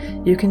today.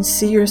 You can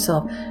see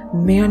yourself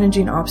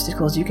managing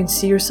obstacles. You can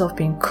see yourself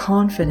being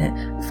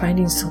confident,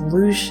 finding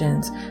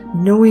solutions,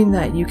 knowing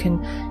that you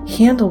can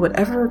handle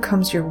whatever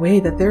comes your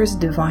way, that there is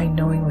divine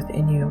knowing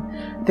within you.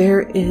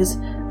 There is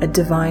a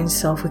divine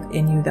self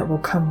within you that will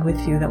come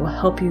with you, that will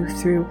help you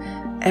through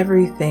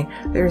everything.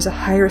 There is a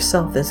higher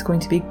self that's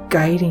going to be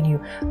guiding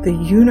you. The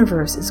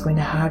universe is going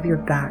to have your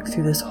back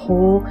through this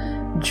whole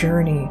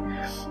journey.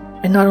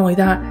 And not only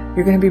that,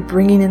 you're going to be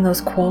bringing in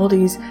those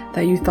qualities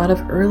that you thought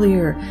of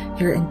earlier,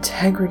 your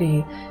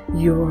integrity,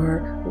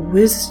 your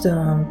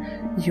wisdom,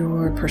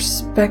 your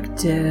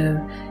perspective,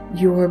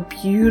 your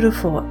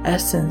beautiful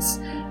essence.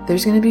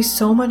 There's going to be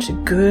so much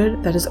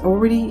good that is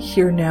already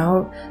here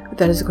now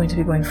that is going to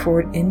be going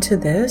forward into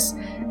this.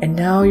 And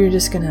now you're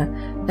just going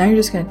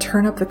to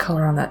turn up the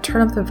color on that,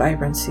 turn up the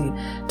vibrancy,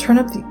 turn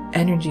up the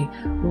energy.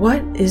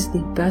 What is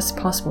the best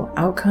possible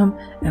outcome,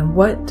 and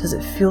what does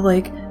it feel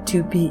like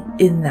to be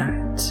in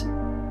that?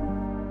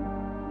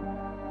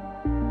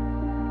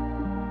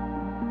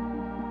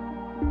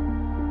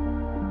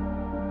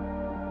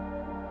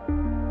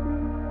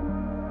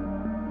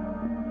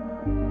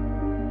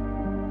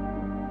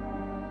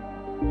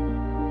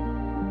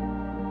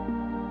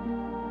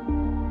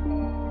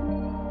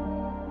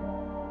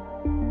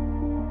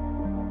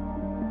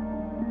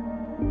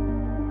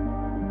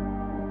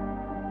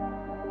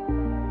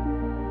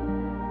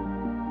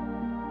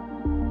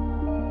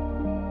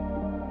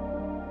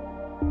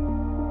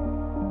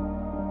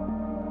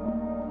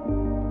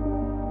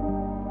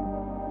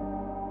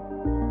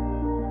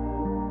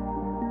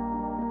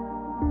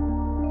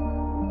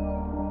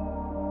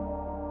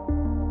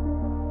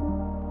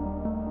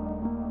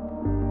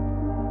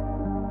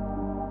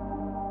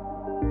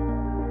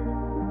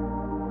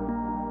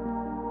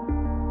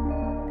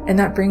 And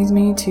that brings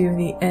me to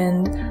the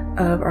end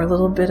of our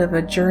little bit of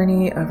a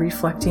journey of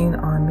reflecting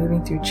on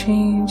moving through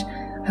change.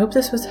 I hope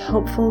this was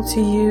helpful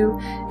to you.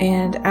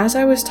 And as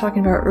I was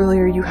talking about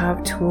earlier, you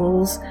have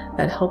tools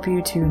that help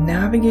you to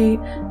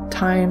navigate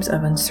times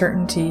of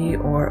uncertainty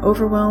or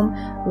overwhelm.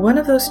 One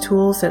of those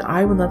tools that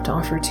I would love to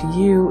offer to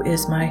you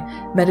is my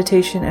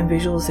meditation and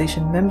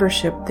visualization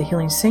membership, The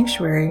Healing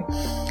Sanctuary.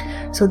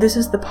 So this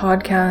is the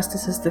podcast.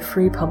 This is the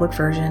free public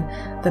version.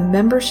 The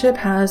membership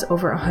has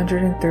over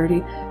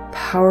 130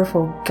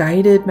 powerful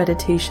guided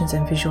meditations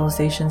and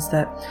visualizations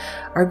that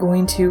are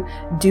going to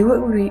do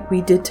what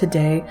we did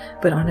today,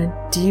 but on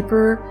a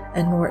deeper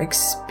and more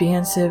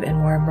expansive and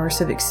more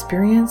immersive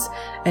experience.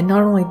 And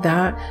not only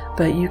that,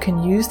 but you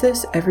can use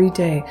this every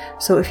day.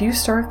 So if you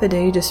start the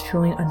day just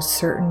feeling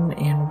uncertain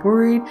and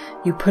worried,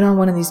 you put on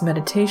one of these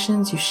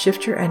meditations, you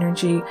shift your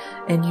energy,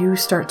 and you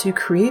start to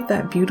create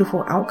that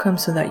beautiful outcome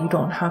so that you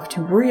don't have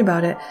to worry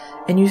about it.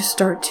 And you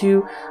start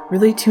to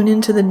really tune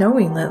into the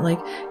knowing that, like,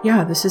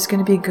 yeah, this is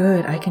going to be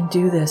good. I can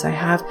do this. I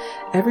have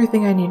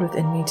everything I need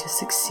within me to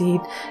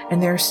succeed.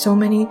 And there are so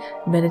many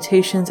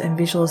meditations and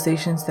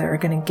visualizations that are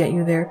going to get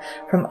you there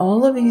from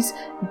all of these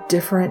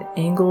different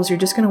angles. You're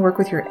just going to work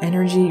with your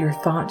energy, your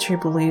thoughts, your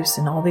beliefs,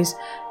 and all these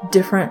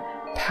different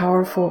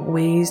powerful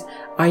ways.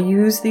 I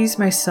use these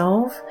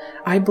myself.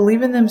 I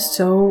believe in them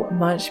so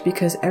much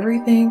because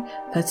everything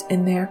that's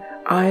in there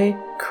I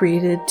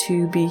created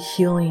to be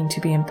healing, to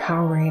be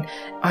empowering.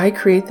 I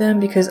create them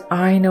because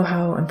I know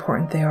how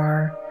important they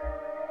are.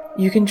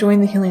 You can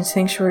join the Healing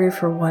Sanctuary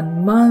for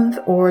 1 month,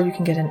 or you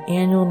can get an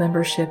annual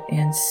membership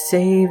and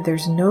save.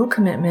 There's no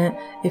commitment.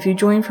 If you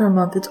join for a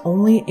month, it's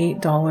only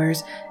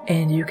 $8,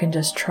 and you can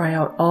just try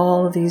out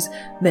all of these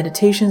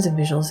meditations and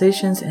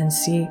visualizations and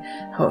see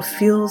how it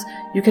feels.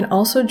 You can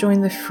also join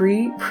the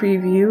free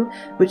preview,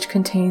 which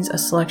contains a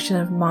selection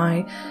of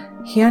my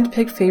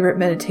hand-picked favorite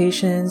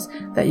meditations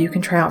that you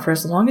can try out for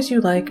as long as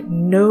you like.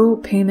 No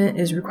payment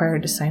is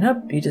required to sign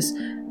up. You just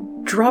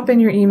drop in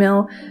your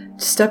email,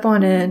 step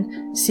on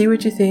in, see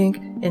what you think,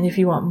 and if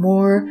you want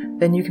more,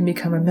 then you can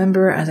become a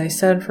member, as I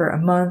said, for a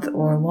month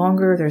or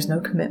longer. There's no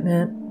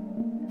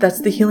commitment.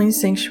 That's the Healing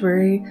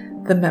Sanctuary,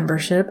 the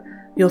membership.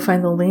 You'll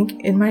find the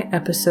link in my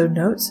episode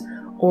notes,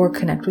 or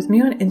connect with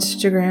me on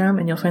Instagram,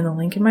 and you'll find the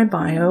link in my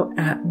bio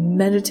at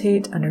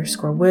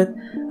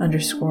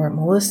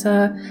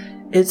meditate_with_Melissa.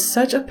 It's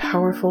such a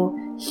powerful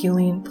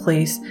healing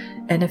place.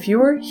 And if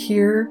you're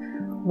here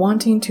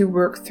wanting to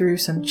work through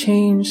some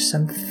change,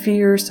 some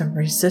fear, some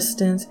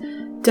resistance,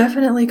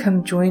 definitely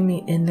come join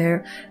me in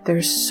there.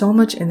 There's so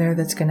much in there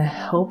that's going to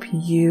help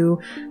you.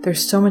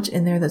 There's so much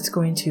in there that's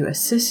going to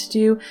assist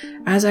you.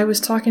 As I was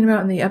talking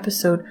about in the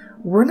episode,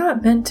 we're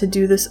not meant to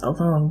do this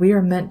alone. We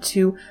are meant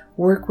to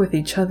work with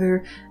each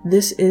other.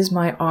 This is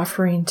my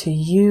offering to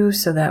you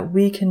so that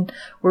we can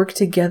work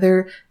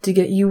together to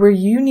get you where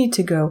you need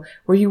to go,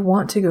 where you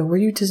want to go, where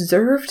you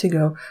deserve to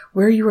go,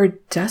 where you are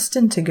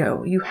destined to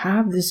go. You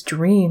have this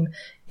dream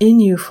in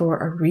you for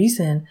a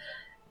reason.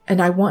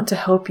 And I want to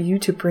help you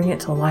to bring it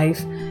to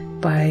life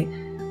by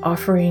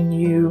offering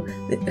you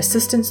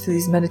assistance through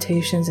these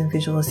meditations and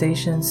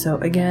visualizations. So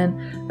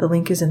again, the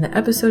link is in the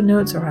episode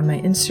notes or on my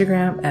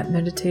Instagram at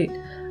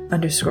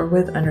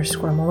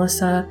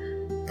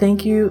meditate_with_Melissa.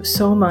 Thank you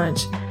so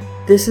much.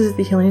 This is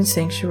the Healing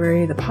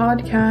Sanctuary, the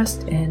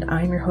podcast, and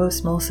I'm your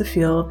host, Melissa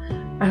Field.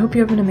 I hope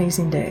you have an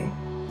amazing day.